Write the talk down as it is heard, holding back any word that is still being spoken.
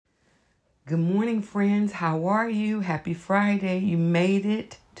Good morning, friends. How are you? Happy Friday. You made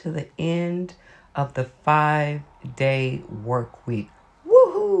it to the end of the 5-day work week.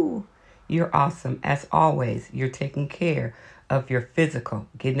 Woohoo! You're awesome. As always, you're taking care of your physical,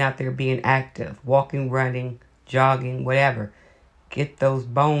 getting out there, being active, walking, running, jogging, whatever. Get those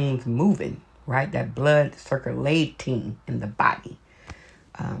bones moving, right? That blood circulating in the body.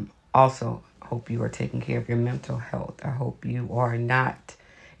 Also, hope you are taking care of your mental health. I hope you are not.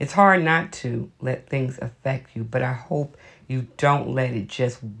 It's hard not to let things affect you, but I hope you don't let it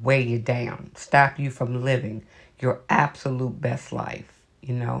just weigh you down, stop you from living your absolute best life,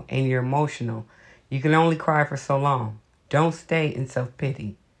 and you're emotional. You can only cry for so long. Don't stay in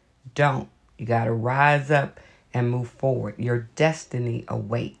self-pity. Don't. You got to rise up and move forward. Your destiny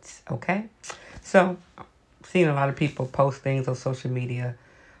awaits, okay? So, I've seen a lot of people post things on social media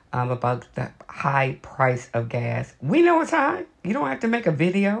about the high price of gas. We know it's high. You don't have to make a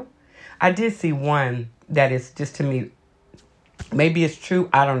video. I did see one that is just, to me, maybe it's true.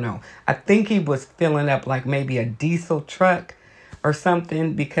 I don't know. I think he was filling up like maybe a diesel truck or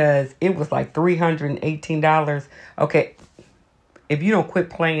something because it was like $318. Okay, if you don't quit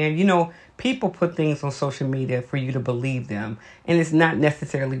playing, people put things on social media for you to believe them, and it's not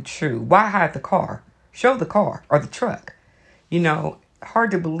necessarily true. Why hide the car? Show the car or the truck.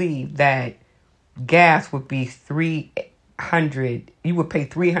 Hard to believe that gas would be you would pay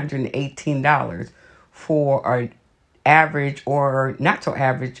 $318 for an average or not so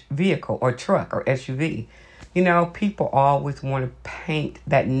average vehicle or truck or SUV. People always want to paint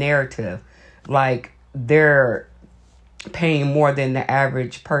that narrative like they're paying more than the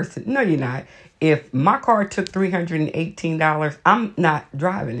average person. No, you're not. If my car took $318, I'm not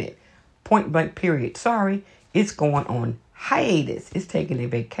driving it. Point blank, period. Sorry, it's going on hiatus. It's taking a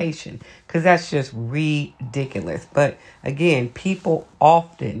vacation because that's just ridiculous. But again, people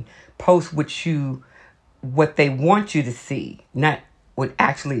often post what they want you to see, not what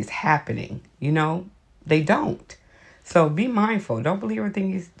actually is happening. They don't. So be mindful. Don't believe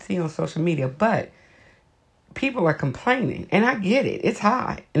everything you see on social media. But people are complaining, and I get it. It's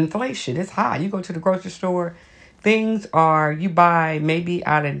high. Inflation is high. You go to the grocery store, you buy maybe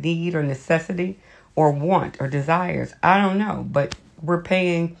out of need or necessity or want or desires. I don't know, but we're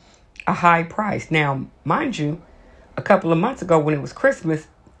paying a high price. Now, mind you, a couple of months ago when it was Christmas,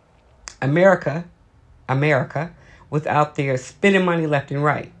 America was out there spending money left and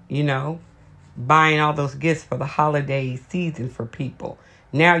right, buying all those gifts for the holiday season for people.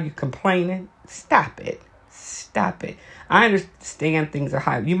 Now you're complaining. Stop it. I understand things are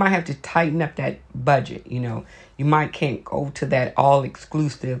high. You might have to tighten up that budget. You might can't go to that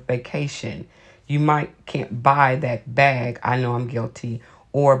all-exclusive vacation. You can't buy that bag. I know I'm guilty.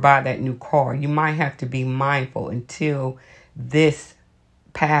 Or buy that new car. You might have to be mindful until this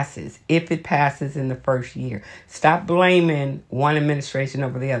passes. If it passes in the first year. Stop blaming one administration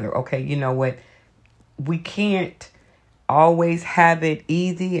over the other. Okay, you know what? We can't always have it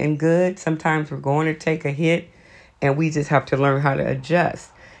easy and good. Sometimes we're going to take a hit. And we just have to learn how to adjust.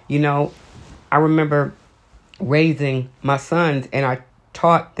 I remember raising my sons and I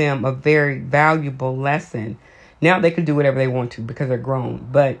taught them a very valuable lesson. Now they can do whatever they want to because they're grown.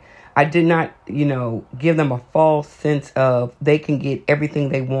 But I did not, give them a false sense of they can get everything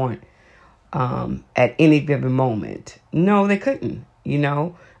they want at any given moment. No, they couldn't.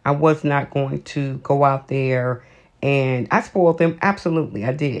 I was not going to go out there. And I spoiled them. Absolutely,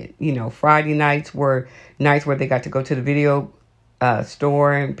 I did. Friday nights were nights where they got to go to the video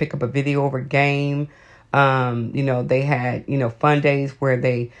store and pick up a video over game. They had, fun days where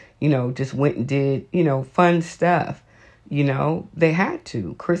they, just went and did, fun stuff. They had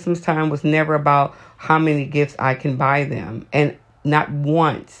to. Christmas time was never about how many gifts I can buy them. And not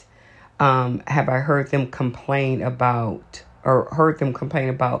once have I heard them complain about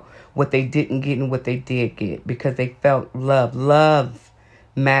what they didn't get and what they did get, because they felt love. Love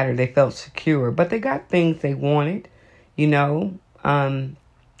mattered. They felt secure, but they got things they wanted,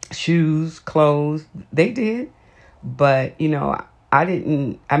 shoes, clothes. They did, but I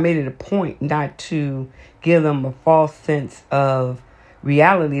didn't. I made it a point not to give them a false sense of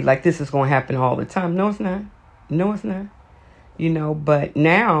reality, like this is going to happen all the time. No, it's not. But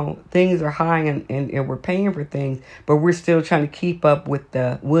now things are high and we're paying for things, but we're still trying to keep up with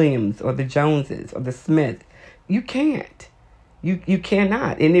the Williams or the Joneses or the Smith. You can't. You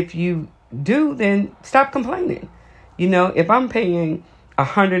cannot. And if you do, then stop complaining. If I'm paying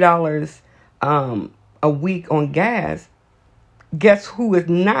 $100 a week on gas, guess who is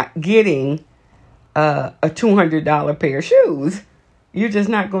not getting a $200 pair of shoes? You're just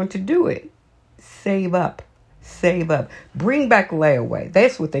not going to do it. Save up. Save up. Bring back layaway.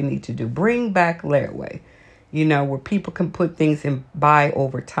 That's what they need to do. Bring back layaway. Where people can put things and buy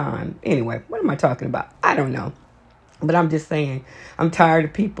over time. Anyway, what am I talking about? I don't know. But I'm just saying, I'm tired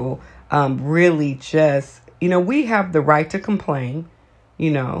of people really just, we have the right to complain.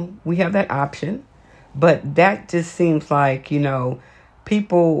 We have that option. But that just seems like,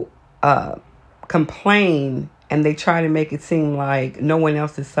 people complain and they try to make it seem like no one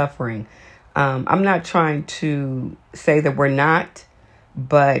else is suffering. I'm not trying to say that we're not,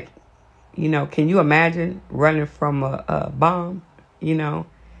 but, can you imagine running from a bomb,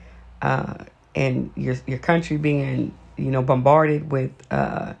 and your country being, bombarded with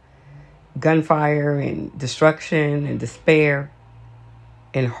gunfire and destruction and despair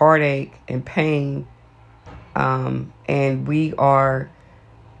and heartache and pain. And we are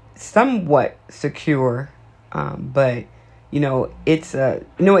somewhat secure, but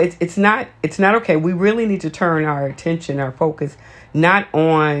it's not okay. We really need to turn our attention, our focus, not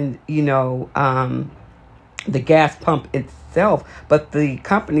on the gas pump itself, but the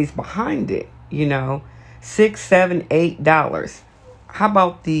companies behind it. $6, $7, $8. How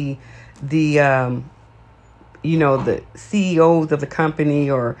about the CEOs of the company,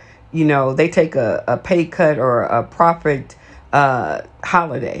 or they take a pay cut or a profit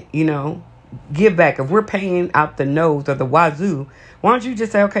holiday, give back. If we're paying out the nose or the wazoo, why don't you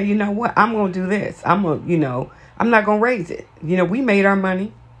just say, okay, you know what? I'm going to do this. I'm not going to raise it. We made our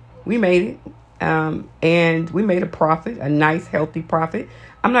money. We made it. And we made a profit, a nice, healthy profit.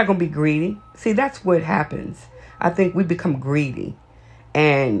 I'm not going to be greedy. See, that's what happens. I think we become greedy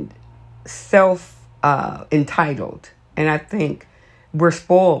and entitled. And I think we're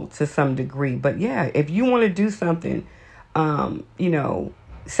spoiled to some degree. But yeah, if you want to do something,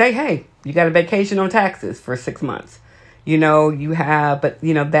 say, hey, you got a vacation on taxes for 6 months. You have, but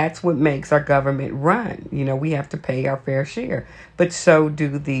that's what makes our government run. We have to pay our fair share, but so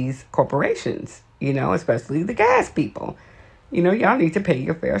do these corporations, especially the gas people. Y'all need to pay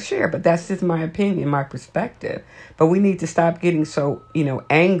your fair share, but that's just my opinion, my perspective. But we need to stop getting so,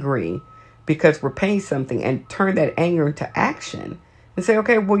 angry because we're paying something, and turn that anger into action and say,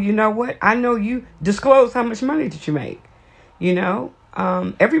 okay, well, you know what? I know you disclose how much money did you make.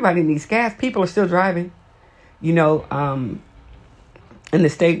 Everybody needs gas. People are still driving. In the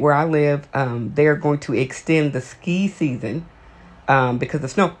state where I live, they're going to extend the ski season because of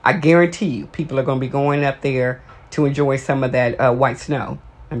snow. I guarantee you people are going to be going up there to enjoy some of that white snow.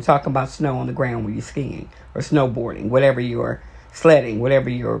 I'm talking about snow on the ground when you're skiing or snowboarding, whatever you're sledding, whatever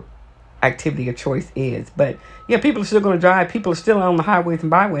your activity of choice is. But yeah, people are still going to drive. People are still on the highways and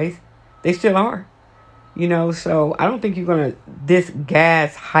byways. They still are. So I don't think this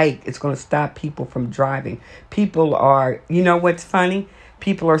gas hike is going to stop people from driving. People are, what's funny?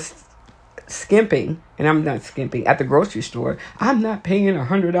 People are skimping, and I'm not skimping at the grocery store. I'm not paying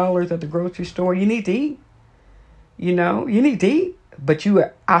 $100 at the grocery store. You need to eat. You need to eat. But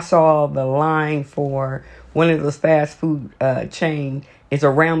I saw the line for one of those fast food chain is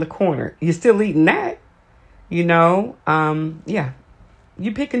around the corner. You're still eating that, yeah.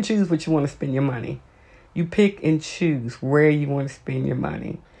 You pick and choose what you want to spend your money. You pick and choose where you want to spend your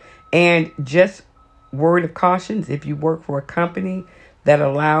money. And just word of cautions, if you work for a company that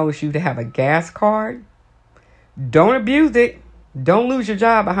allows you to have a gas card, don't abuse it. Don't lose your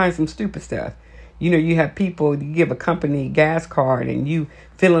job behind some stupid stuff. You have people, you give a company gas card and you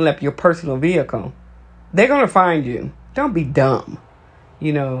filling up your personal vehicle. They're going to find you. Don't be dumb.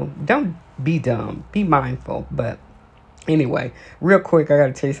 Don't be dumb. Be mindful. But anyway, real quick, I got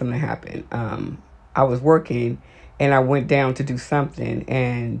to tell you something that happened. I was working and I went down to do something,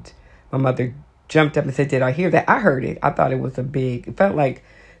 and my mother jumped up and said, "Did I hear that?" I heard it. I thought it felt like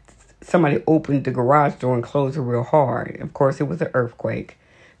somebody opened the garage door and closed it real hard. Of course, it was an earthquake.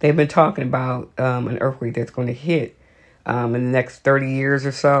 They've been talking about an earthquake that's going to hit in the next 30 years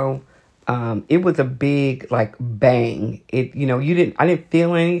or so. It was a big bang. I didn't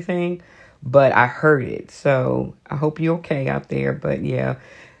feel anything, but I heard it. So I hope you're okay out there. But yeah,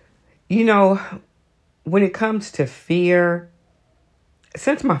 when it comes to fear,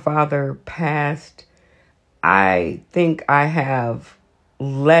 since my father passed, I think I have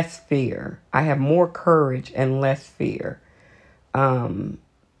less fear. I have more courage and less fear.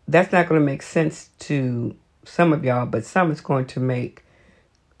 That's not going to make sense to some of y'all, but some it's going to make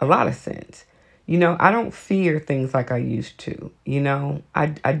a lot of sense. I don't fear things like I used to.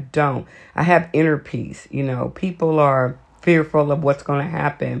 I don't. I have inner peace. People are fearful of what's going to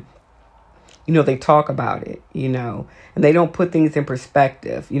happen. They talk about it, and they don't put things in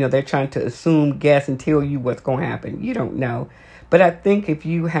perspective. They're trying to assume, guess, and tell you what's going to happen. You don't know. But I think if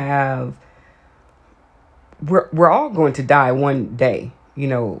you have we're all going to die one day.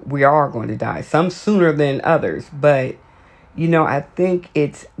 We are going to die, some sooner than others. But, I think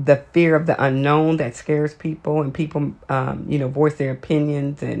it's the fear of the unknown that scares people, and people, voice their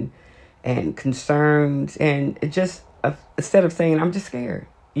opinions and concerns. And it just, instead of saying, I'm just scared,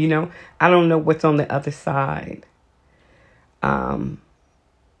 I don't know what's on the other side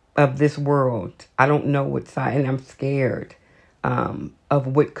of this world. I don't know what side, and I'm scared of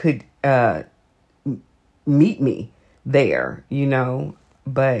what could meet me there,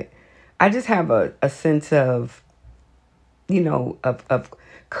 but I just have a sense of, of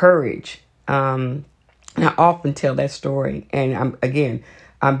courage. And I often tell that story, and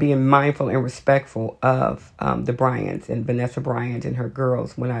I'm being mindful and respectful of the Bryants and Vanessa Bryant and her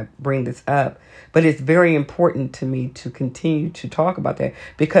girls when I bring this up. But it's very important to me to continue to talk about that,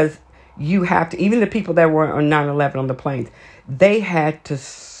 because you have to, even the people that were on 9/11 on the planes, they had to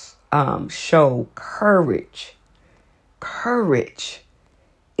show courage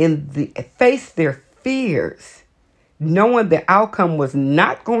in face their fears, knowing the outcome was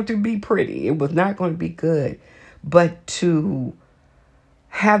not going to be pretty. It was not going to be good, but to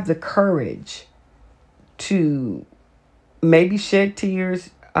have the courage to maybe shed tears,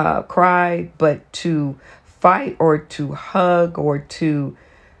 cry, but to fight or to hug or to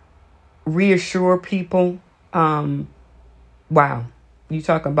reassure people. Wow. You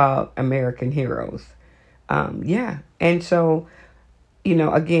talk about American heroes. Yeah. And so,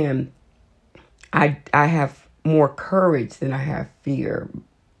 again, I have more courage than I have fear.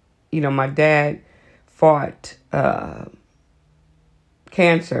 My dad fought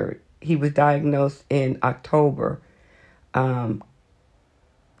cancer. He was diagnosed in October, died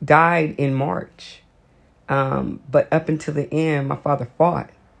in March. But up until the end, my father fought,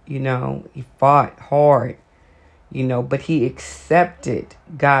 he fought hard, but he accepted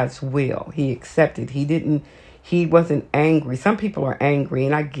God's will. He accepted. He wasn't angry. Some people are angry,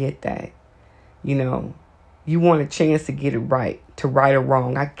 and I get that. You want a chance to get it right, to right or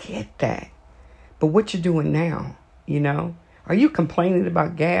wrong. I get that. But what you doing now, Are you complaining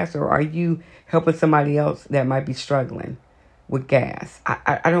about gas, or are you helping somebody else that might be struggling with gas?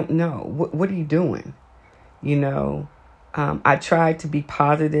 I don't know. What are you doing? I try to be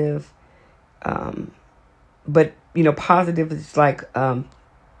positive, but, positive is like,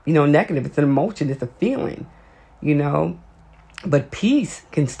 negative. It's an emotion. It's a feeling, but peace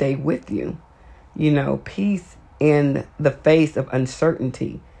can stay with you. Peace in the face of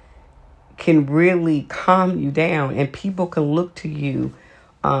uncertainty can really calm you down, and people can look to you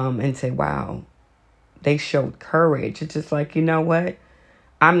and say, wow, they showed courage. It's just like, you know what?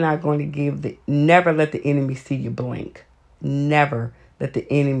 I'm not going to never let the enemy see you blink. Never let the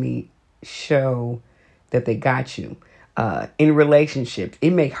enemy show that they got you. In relationships,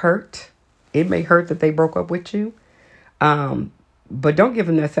 it may hurt. It may hurt that they broke up with you. But don't give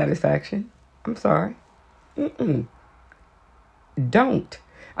them that satisfaction. I'm sorry. Don't.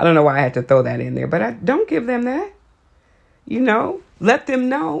 I don't know why I had to throw that in there, but I don't give them that. Let them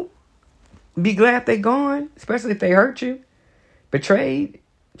know. Be glad they're gone, especially if they hurt you, betrayed,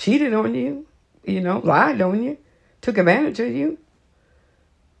 cheated on you, lied on you, took advantage of you.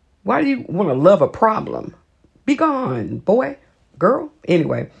 Why do you want to love a problem? Be gone, boy, girl.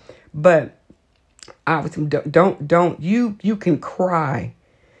 Anyway, but don't you can cry,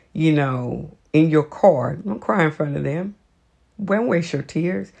 in your car. Don't cry in front of them. Don't waste your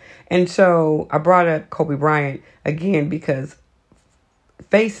tears. And so I brought up Kobe Bryant again because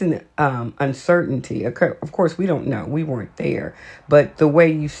facing uncertainty, of course, we don't know. We weren't there. But the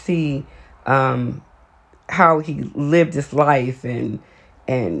way you see how he lived his life and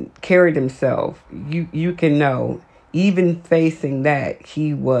carried himself, you can know, even facing that,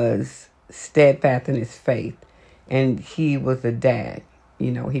 he was steadfast in his faith. And he was a dad.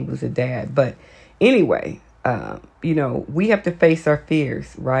 He was a dad. But anyway, we have to face our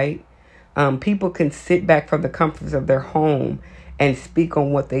fears, right? People can sit back from the comforts of their home and speak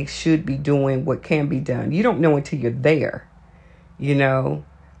on what they should be doing, what can be done. You don't know until you're there.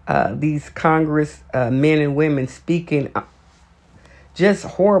 These Congress men and women speaking just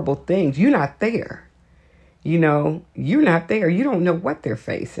horrible things. You're not there. You're not there. You don't know what they're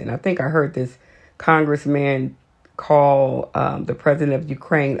facing. I think I heard this congressman call the president of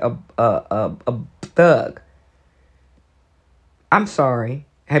Ukraine a thug. I'm sorry.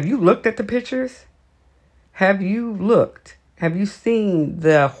 Have you looked at the pictures? Have you looked? Have you seen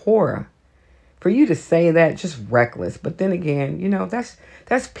the horror? For you to say that, just reckless. But then again,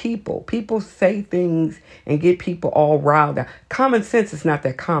 that's people. People say things and get people all riled up. Common sense is not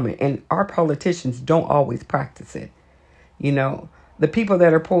that common, and our politicians don't always practice it. The people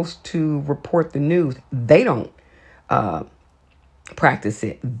that are supposed to report the news, they don't practice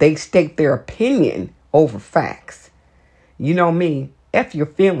it. They state their opinion over facts. You know me, F your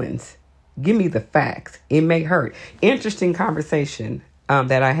feelings. Give me the facts. It may hurt. Interesting conversation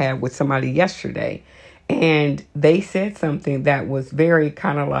that I had with somebody yesterday. And they said something that was very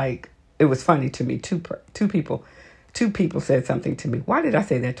kind of like, it was funny to me. Two people said something to me. Why did I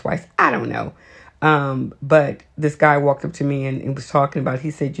say that twice? I don't know. But this guy walked up to me and was talking about,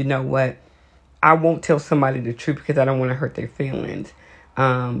 he said, you know what? I won't tell somebody the truth because I don't want to hurt their feelings.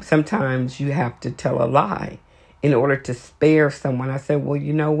 Sometimes you have to tell a lie in order to spare someone. I said, well,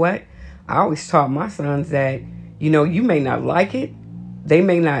 you know what? I always taught my sons that, you know, you may not like it. They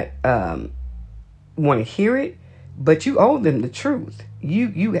may not want to hear it, but you owe them the truth.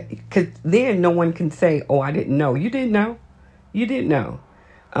 Because then no one can say, oh, I didn't know. You didn't know. You didn't know.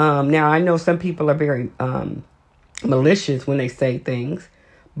 Now, I know some people are very malicious when they say things,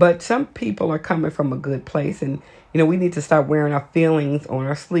 but some people are coming from a good place. And, you know, we need to start wearing our feelings on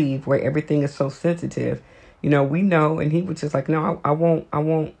our sleeve where everything is so sensitive. You know, we know. And he was just like, no, I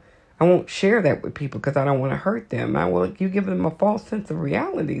won't share that with people because I don't want to hurt them. You give them a false sense of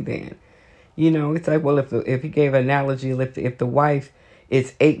reality then. You know, it's like, well, if he gave an analogy, if the wife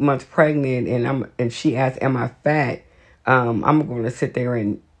is 8 months pregnant and she asks, am I fat? I'm going to sit there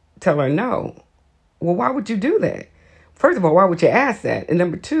and tell her no. Well, why would you do that? First of all, why would you ask that? And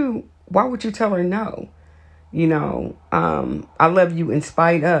number two, why would you tell her no? You know, I love you in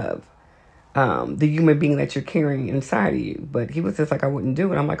spite of the human being that you're carrying inside of you. But he was just like, I wouldn't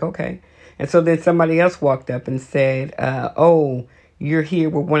do it. I'm like, okay. And so then somebody else walked up and said, oh, you're here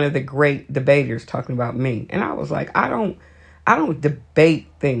with one of the great debaters talking about me. And I was like, I don't debate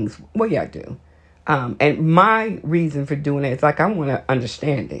things. Well, yeah, I do. And my reason for doing it is like, I want an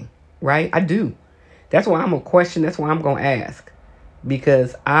understanding, right? I do. That's why I'm going to question. That's why I'm going to ask,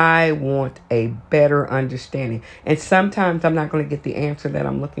 because I want a better understanding. And sometimes I'm not going to get the answer that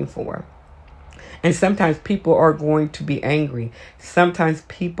I'm looking for. And sometimes people are going to be angry. Sometimes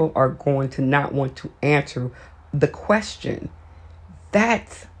people are going to not want to answer the question.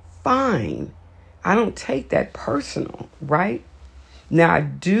 That's fine. I don't take that personal, right? Now, I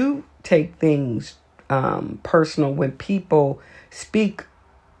do take things personal when people speak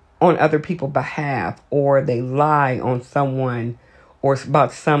on other people's behalf, or they lie on someone or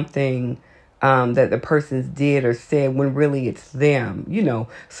about something that the person did or said when really it's them. You know,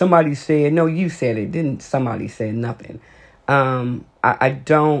 somebody said, no, you said it. Didn't somebody say nothing? I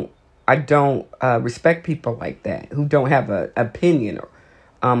don't respect people like that who don't have an opinion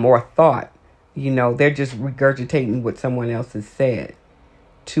or a thought. You know, they're just regurgitating what someone else has said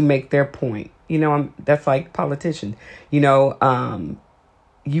to make their point. You know, that's like politicians. You know,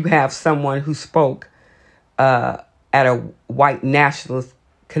 you have someone who spoke at a white nationalist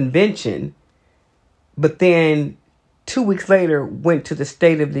convention, but then 2 weeks later went to the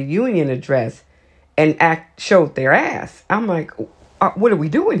State of the Union address and showed their ass. I'm like, what are we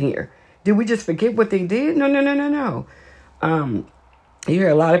doing here? Did we just forget what they did? No. You hear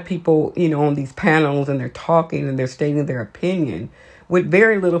a lot of people, you know, on these panels, and they're talking and they're stating their opinion with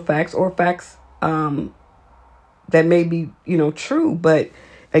very little facts, or facts that may be, you know, true. But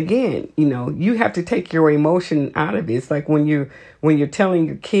again, you know, you have to take your emotion out of it. It's like when you're telling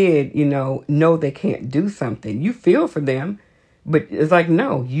your kid, you know, no, they can't do something. You feel for them, but it's like,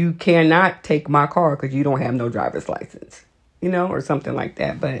 no, you cannot take my car because you don't have no driver's license, you know, or something like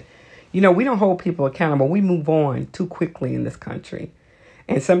that. But, you know, we don't hold people accountable. We move on too quickly in this country.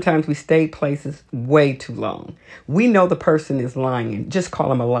 And sometimes we stay places way too long. We know the person is lying. Just call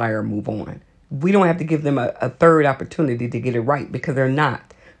them a liar, move on. We don't have to give them a third opportunity to get it right, because they're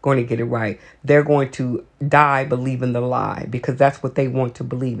not going to get it right. They're going to die believing the lie because that's what they want to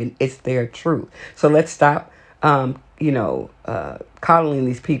believe, and it's their truth. So let's stop, coddling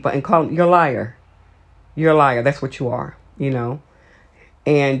these people and call them, you're a liar. You're a liar. That's what you are, you know.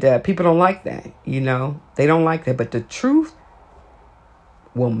 And people don't like that, you know. They don't like that. But the truth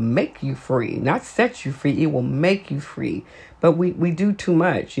will make you free, not set you free. It will make you free. But we do too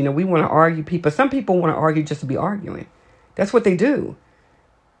much. You know, we want to argue people. Some people want to argue just to be arguing. That's what they do.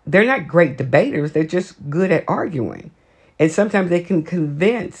 They're not great debaters. They're just good at arguing. And sometimes they can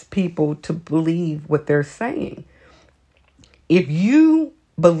convince people to believe what they're saying. If you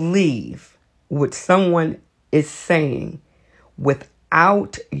believe what someone is saying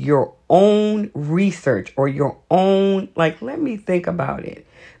without your own research or your own, like, let me think about it,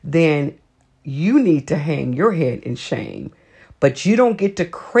 then you need to hang your head in shame. But you don't get to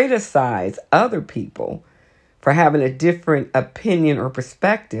criticize other people for having a different opinion or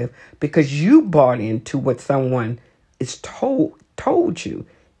perspective because you bought into what someone is told told you.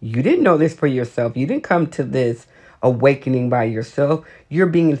 You didn't know this for yourself. You didn't come to this awakening by yourself. You're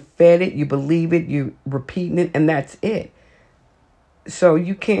being fed it. You believe it. You're repeating it. And that's it. So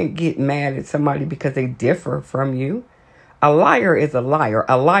you can't get mad at somebody because they differ from you. A liar is a liar.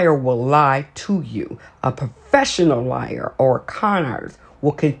 A liar will lie to you. A professional liar or a con artist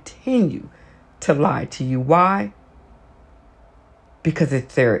will continue to lie to you. Why? Because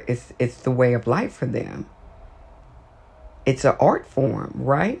it's the way of life for them. It's an art form,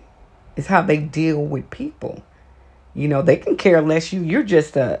 right? It's how they deal with people. They can care less. You're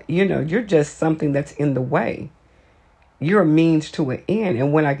just you're just something that's in the way. You're a means to an end.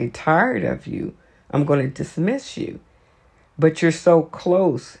 And when I get tired of you, I'm going to dismiss you. But you're so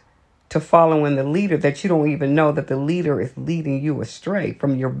close to following the leader that you don't even know that the leader is leading you astray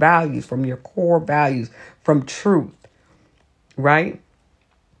from your values, from your core values, from truth, right?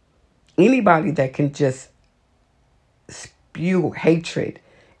 Anybody that can just spew hatred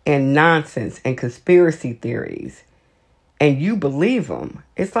and nonsense and conspiracy theories and you believe them,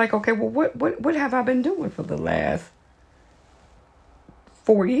 it's like, okay, well, what have I been doing for the last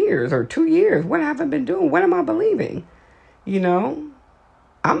 4 years or 2 years? What have I been doing? What am I believing?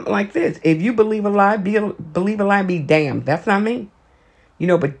 I'm like this. If you believe a lie, believe a lie and be damned. That's not me.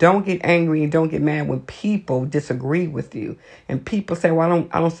 But don't get angry and don't get mad when people disagree with you. And people say, well,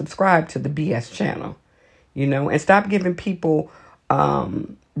 I don't subscribe to the BS channel. And stop giving people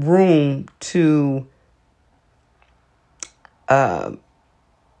room to stop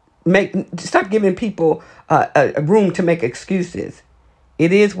giving people a room to make excuses.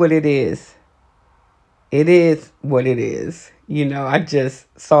 It is what it is. It is what it is. I just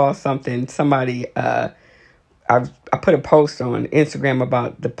saw something. Somebody, I put a post on Instagram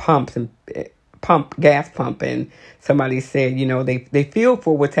about the pumps and gas pump, and somebody said, they feel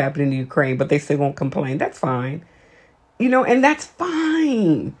for what's happening in Ukraine, but they still won't complain. That's fine. And that's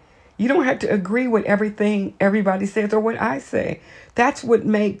fine. You don't have to agree with everything everybody says or what I say. That's what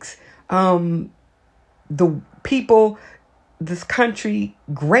makes the people, this country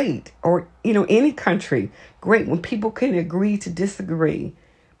great, or, any country great, when people can agree to disagree,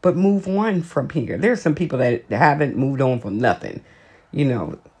 but move on from here. There's some people that haven't moved on from nothing,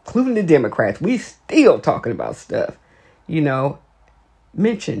 including the Democrats. We still talking about stuff, honorable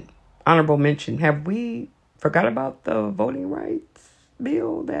mention. Have we forgot about the voting rights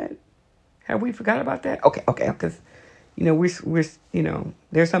bill? Have we forgot about that? Okay. Because, we're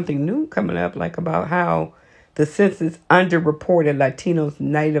there's something new coming up, like about how the census underreported Latinos,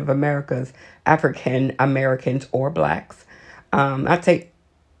 Native Americans, African Americans, or blacks. I take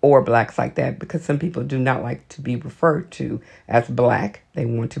or blacks like that because some people do not like to be referred to as black. They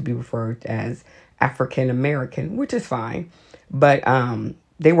want to be referred as African American, which is fine. But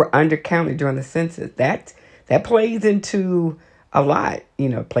they were undercounted during the census. That plays into a lot.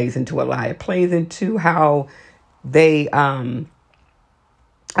 It plays into how they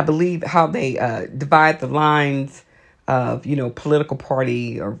I believe how they divide the lines of, political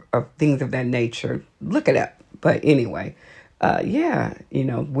party or things of that nature. Look it up. But anyway,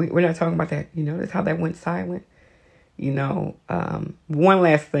 we're not talking about that. That's how that went silent. One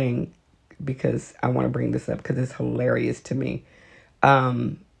last thing, because I want to bring this up because it's hilarious to me.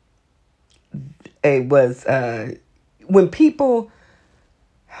 It was when people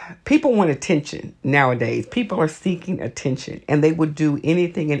want attention nowadays. People are seeking attention, and they would do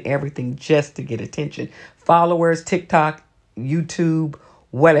anything and everything just to get attention. Followers, TikTok, YouTube,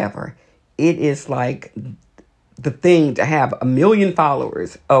 whatever. It is like the thing to have 1 million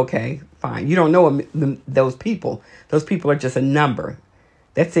followers. Okay, fine. You don't know those people. Those people are just a number.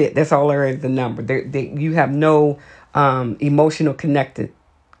 That's it. That's all there is, a number. You have no emotional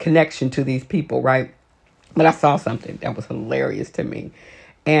connection to these people, right? But I saw something that was hilarious to me.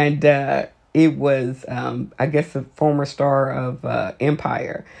 And it was, I guess, a former star of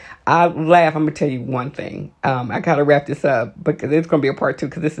Empire. I laugh. I'm going to tell you one thing. I got to wrap this up because it's going to be a part 2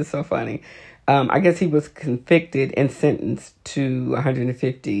 because this is so funny. I guess he was convicted and sentenced to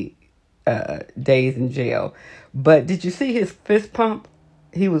 150 days in jail. But did you see his fist pump?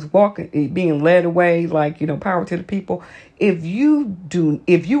 He was being led away, like, power to the people. If you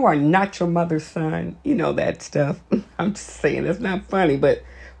are not your mother's son, that stuff. I'm just saying, it's not funny, but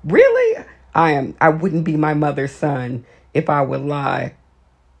really, I wouldn't be my mother's son if I would lie.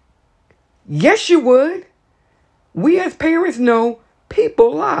 Yes, you would. We as parents know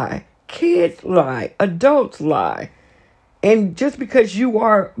people lie. Kids lie. Adults lie. And just because you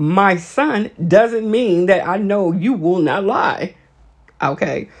are my son doesn't mean that I know you will not lie.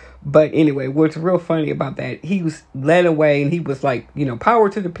 Okay. But anyway, what's real funny about that, he was led away and he was like, power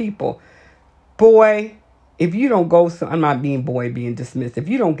to the people. Boy, If you don't go, I'm not being dismissed. If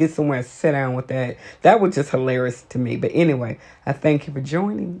you don't get somewhere and sit down with that was just hilarious to me. But anyway, I thank you for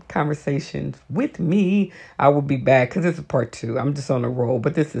joining conversations with me. I will be back because this is part 2. I'm just on a roll,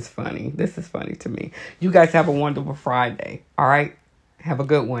 but this is funny. This is funny to me. You guys have a wonderful Friday. All right. Have a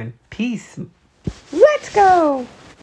good one. Peace. Let's go.